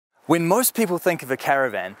When most people think of a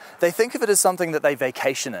caravan, they think of it as something that they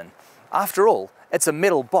vacation in. After all, it's a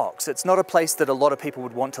metal box. It's not a place that a lot of people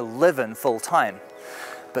would want to live in full time.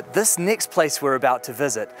 But this next place we're about to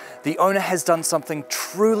visit, the owner has done something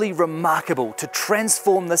truly remarkable to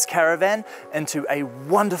transform this caravan into a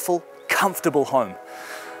wonderful, comfortable home.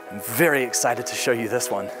 I'm very excited to show you this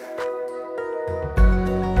one.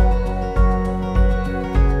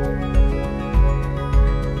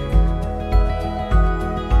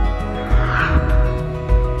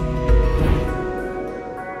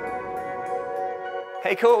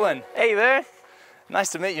 Hey Corwin. Hey there. Nice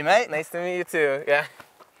to meet you, mate. Nice to meet you too, yeah.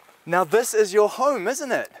 Now this is your home,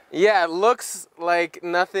 isn't it? Yeah, it looks like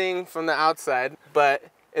nothing from the outside, but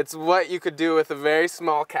it's what you could do with a very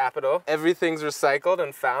small capital. Everything's recycled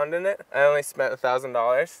and found in it. I only spent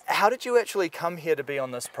 $1,000. How did you actually come here to be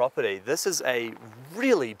on this property? This is a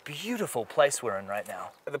really beautiful place we're in right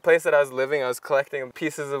now. The place that I was living, I was collecting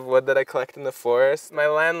pieces of wood that I collect in the forest. My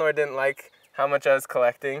landlord didn't like how much I was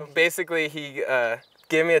collecting. Basically, he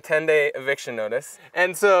gave me a 10-day eviction notice.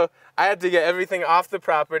 And so I had to get everything off the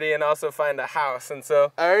property and also find a house. And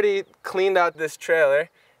so I already cleaned out this trailer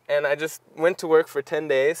and I just went to work for 10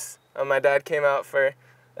 days. My dad came out for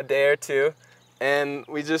a day or two and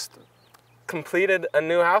we just completed a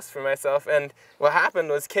new house for myself. And what happened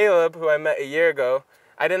was Caleb, who I met a year ago,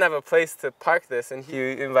 I didn't have a place to park this and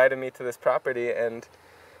he invited me to this property. And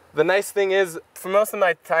the nice thing is, for most of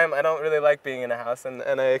my time, I don't really like being in a house and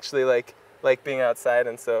I actually like being outside,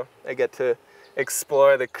 and so I get to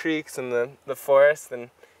explore the creeks and the forest and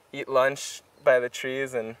eat lunch by the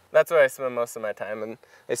trees, and that's where I spend most of my time, and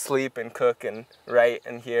I sleep and cook and write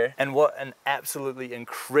and hear. And what an absolutely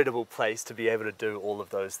incredible place to be able to do all of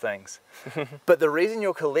those things. But the reason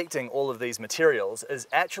you're collecting all of these materials is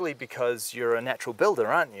actually because you're a natural builder,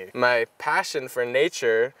 aren't you? My passion for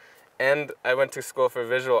nature and I went to school for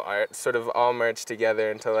visual art sort of all merged together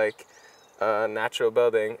into like natural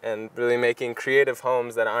building and really making creative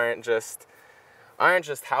homes that aren't just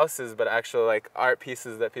houses but actual like art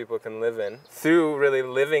pieces that people can live in. Through really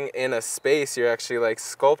living in a space, you're actually like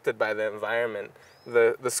sculpted by the environment.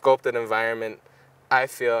 The sculpted environment, I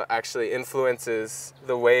feel, actually influences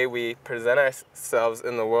the way we present ourselves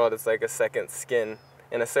in the world. It's like a second skin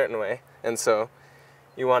in a certain way, and so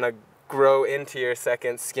you want to grow into your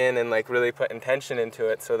second skin and like really put intention into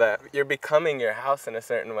it so that you're becoming your house in a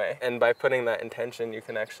certain way. And by putting that intention, you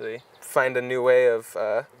can actually find a new way of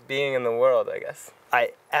being in the world, I guess. I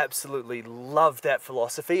absolutely love that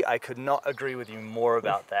philosophy. I could not agree with you more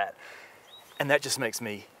about that. And that just makes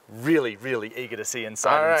me really, really eager to see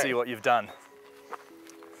inside and see what you've done.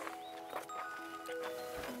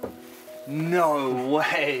 No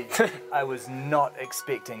way! I was not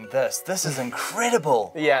expecting this. This is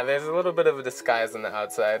incredible! Yeah, there's a little bit of a disguise on the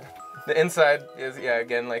outside. The inside is, yeah,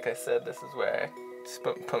 again, like I said, this is where I just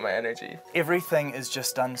put my energy. Everything is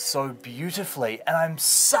just done so beautifully, and I'm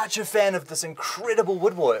such a fan of this incredible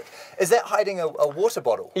woodwork. Is that hiding a water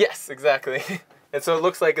bottle? Yes, exactly. And so it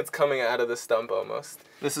looks like it's coming out of the stump almost.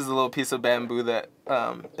 This is a little piece of bamboo that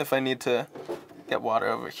if I need to get water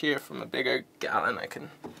over here from a bigger gallon, I can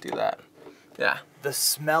do that. Yeah. The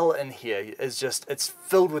smell in here is just, it's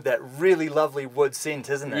filled with that really lovely wood scent,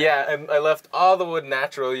 isn't it? Yeah, and I left all the wood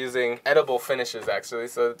natural using edible finishes actually,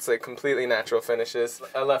 so it's like completely natural finishes.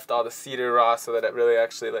 I left all the cedar raw so that it really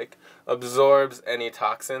actually like absorbs any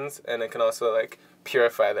toxins, and it can also like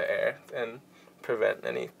purify the air and prevent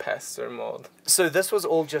any pests or mold. So this was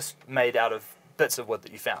all just made out of bits of wood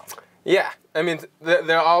that you found? Yeah, I mean,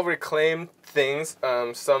 they're all reclaimed things.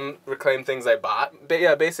 Some reclaimed things I bought. But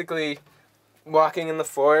yeah, basically walking in the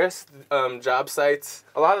forest, job sites,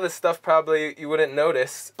 a lot of this stuff probably you wouldn't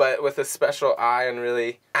notice, but with a special eye and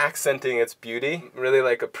really accenting its beauty, really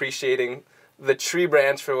like appreciating the tree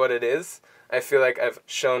branch for what it is. I feel like I've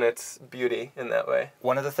shown its beauty in that way.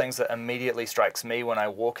 One of the things that immediately strikes me when I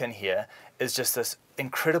walk in here is just this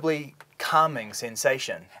incredibly calming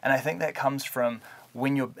sensation. And I think that comes from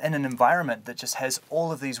when you're in an environment that just has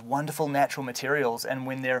all of these wonderful natural materials, and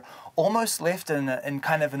when they're almost left in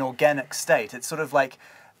kind of an organic state. It's sort of like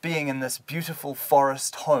being in this beautiful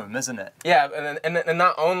forest home, isn't it? Yeah, and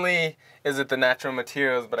not only is it the natural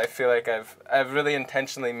materials, but I feel like I've really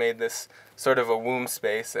intentionally made this sort of a womb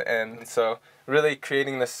space, and so really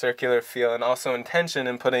creating this circular feel, and also intention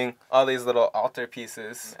in putting all these little altar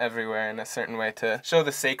pieces everywhere in a certain way to show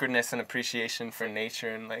the sacredness and appreciation for nature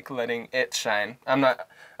and like letting it shine. I'm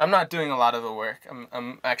not doing a lot of the work.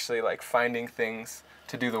 I'm actually like finding things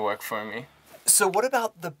to do the work for me. So what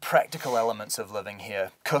about the practical elements of living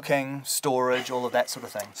here? Cooking, storage, all of that sort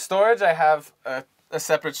of thing? Storage, I have a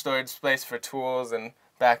separate storage space for tools and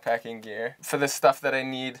backpacking gear. For the stuff that I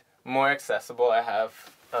need more accessible. I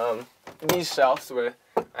have these shelves where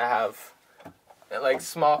I have like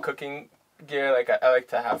small cooking gear. Like I like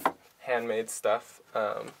to have handmade stuff,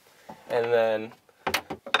 and then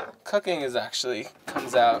cooking is actually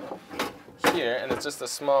comes out here, and it's just a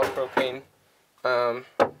small propane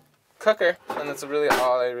cooker, and that's really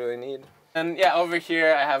all I really need. And yeah, over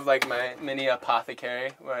here I have like my mini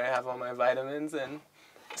apothecary where I have all my vitamins and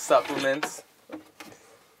supplements.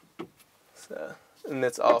 So, and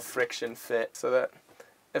it's all friction fit so that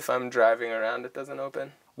if I'm driving around it doesn't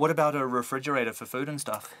open. What about a refrigerator for food and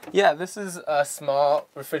stuff? Yeah, this is a small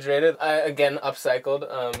refrigerator. I again upcycled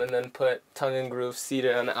and then put tongue and groove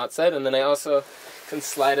cedar on the outside, and then I also can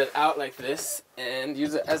slide it out like this and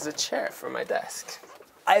use it as a chair for my desk.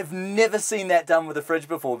 I've never seen that done with a fridge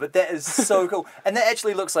before, but that is so cool. And that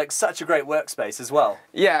actually looks like such a great workspace as well.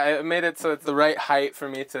 Yeah, I made it so it's the right height for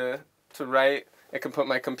me to write. I can put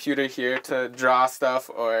my computer here to draw stuff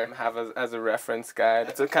or have as a reference guide.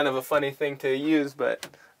 It's a kind of a funny thing to use, but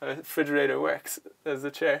a refrigerator works as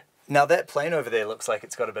a chair. Now that plane over there looks like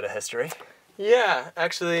it's got a bit of history. Yeah,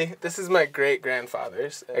 actually, this is my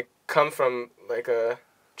great-grandfather's. I come from like a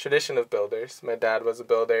tradition of builders. My dad was a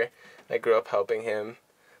builder. I grew up helping him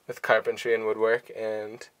with carpentry and woodwork,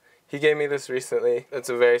 and he gave me this recently. It's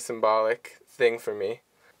a very symbolic thing for me.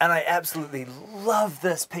 And I absolutely love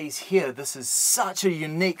this piece here. This is such a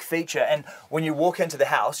unique feature, and when you walk into the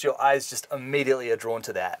house, your eyes just immediately are drawn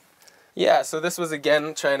to that. Yeah, so this was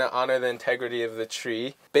again trying to honor the integrity of the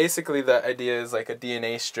tree. Basically the idea is like a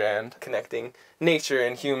DNA strand connecting nature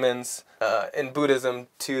and humans. In Buddhism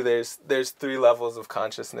too, there's 3 levels of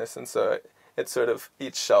consciousness, and so it's sort of,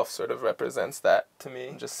 each shelf sort of represents that to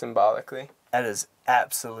me, just symbolically. That is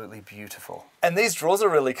absolutely beautiful. And these drawers are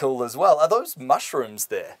really cool as well. Are those mushrooms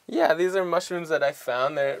there? Yeah, these are mushrooms that I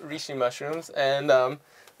found. They're reishi mushrooms, and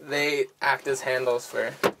they act as handles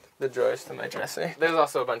for the drawers to my dresser. There's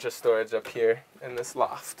also a bunch of storage up here in this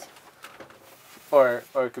loft. Or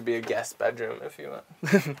it could be a guest bedroom if you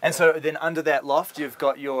want. And so then under that loft, you've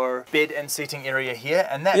got your bed and seating area here,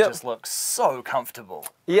 and that just looks so comfortable.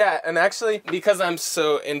 Yeah, and actually, because I'm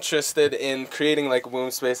so interested in creating like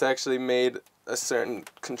womb space, I actually made a certain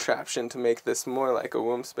contraption to make this more like a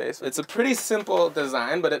womb space. It's a pretty simple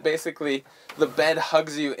design, but it basically, the bed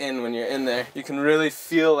hugs you in when you're in there. You can really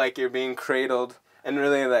feel like you're being cradled, and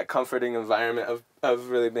really that comforting environment of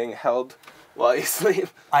really being held while you sleep.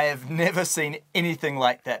 I have never seen anything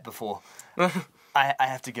like that before. I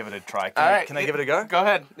have to give it a try. Can I give it a go? Go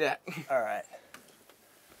ahead, yeah. All right.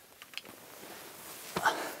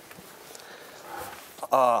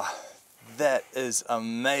 Oh, that is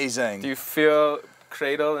amazing. Do you feel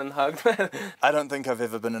cradled and hugged? I don't think I've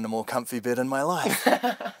ever been in a more comfy bed in my life.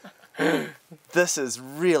 This is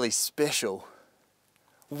really special.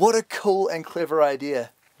 What a cool and clever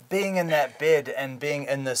idea. Being in that bed and being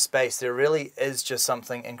in this space, there really is just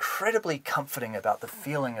something incredibly comforting about the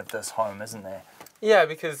feeling of this home, isn't there? Yeah,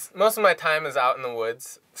 because most of my time is out in the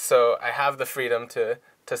woods, so I have the freedom to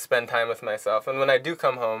spend time with myself. And when I do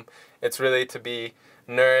come home, it's really to be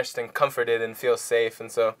nourished and comforted and feel safe. And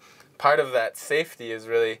so part of that safety is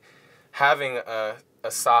really having a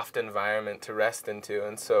soft environment to rest into.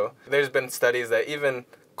 And so there's been studies that even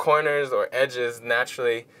corners or edges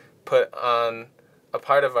naturally put on a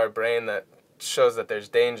part of our brain that shows that there's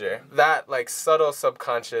danger. That like subtle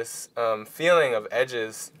subconscious feeling of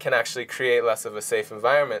edges can actually create less of a safe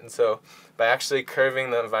environment. And so by actually curving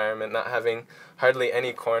the environment, not having hardly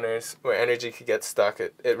any corners where energy could get stuck,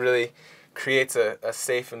 it really creates a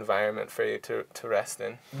safe environment for you to rest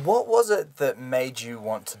in. What was it that made you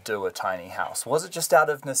want to do a tiny house? Was it just out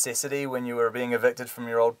of necessity when you were being evicted from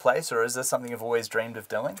your old place, or is this something you've always dreamed of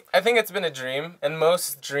doing? I think it's been a dream, and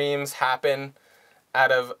most dreams happen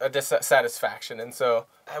out of a dissatisfaction. And so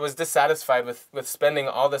I was dissatisfied with spending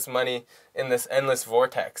all this money in this endless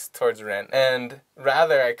vortex towards rent. And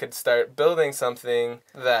rather I could start building something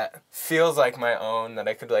that feels like my own, that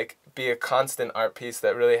I could like be a constant art piece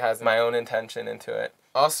that really has my own intention into it.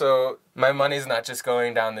 Also, my money's not just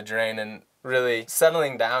going down the drain, and really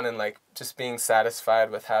settling down and like just being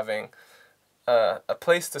satisfied with having a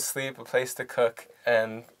place to sleep, a place to cook,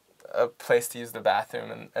 and a place to use the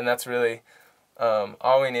bathroom. And that's really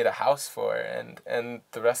all we need a house for, and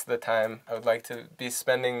the rest of the time I would like to be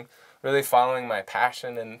spending really following my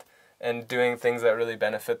passion and doing things that really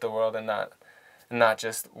benefit the world, and not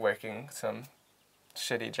just working some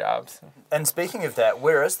shitty jobs. And speaking of that,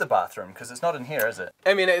 where is the bathroom? Because it's not in here, is it?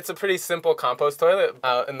 I mean, it's a pretty simple compost toilet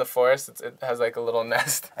out in the forest. It has like a little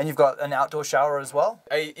nest. And you've got an outdoor shower as well?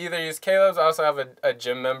 I either use Caleb's. I also have a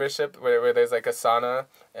gym membership where there's like a sauna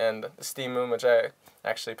and a steam room, which I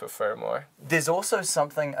actually prefer more. There's also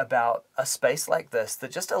something about a space like this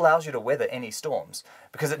that just allows you to weather any storms,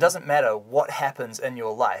 because it doesn't matter what happens in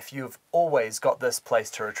your life, you've always got this place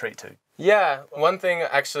to retreat to. Yeah, one thing,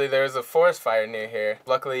 actually, there was a forest fire near here.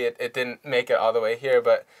 Luckily, it didn't make it all the way here,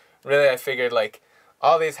 but really I figured like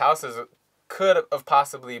all these houses could have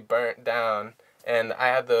possibly burnt down, and I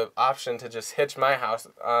had the option to just hitch my house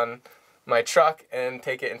on my truck and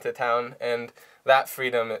take it into town, and that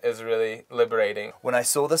freedom is really liberating. When I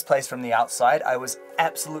saw this place from the outside, I was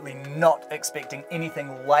absolutely not expecting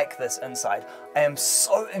anything like this inside. I am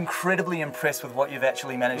so incredibly impressed with what you've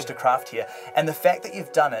actually managed to craft here. And the fact that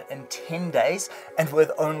you've done it in 10 days and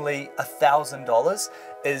with only $1,000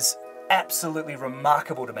 is absolutely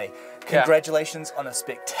remarkable to me. Congratulations on a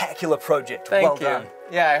spectacular project. Thank you. Well done.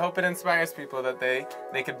 Yeah, I hope it inspires people that they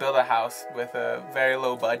could build a house with a very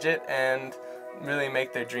low budget and really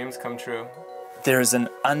make their dreams come true. There is an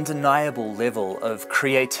undeniable level of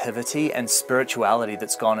creativity and spirituality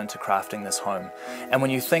that's gone into crafting this home. And when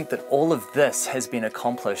you think that all of this has been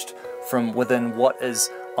accomplished from within what is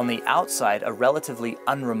on the outside a relatively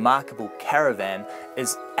unremarkable caravan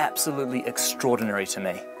is absolutely extraordinary to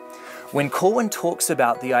me. When Corwin talks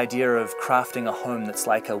about the idea of crafting a home that's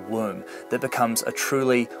like a womb that becomes a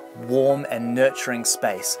truly warm and nurturing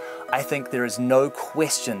space, I think there is no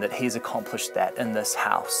question that he's accomplished that in this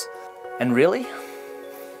house. And really,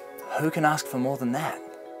 who can ask for more than that?